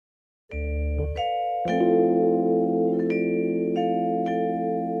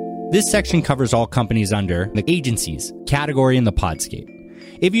This section covers all companies under the agencies category in the Podscape.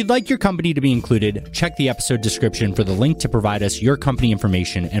 If you'd like your company to be included, check the episode description for the link to provide us your company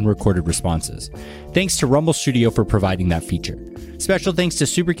information and recorded responses. Thanks to Rumble Studio for providing that feature. Special thanks to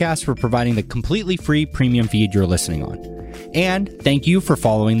Supercast for providing the completely free premium feed you're listening on. And thank you for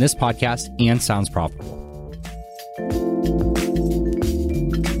following this podcast and Sounds Profitable.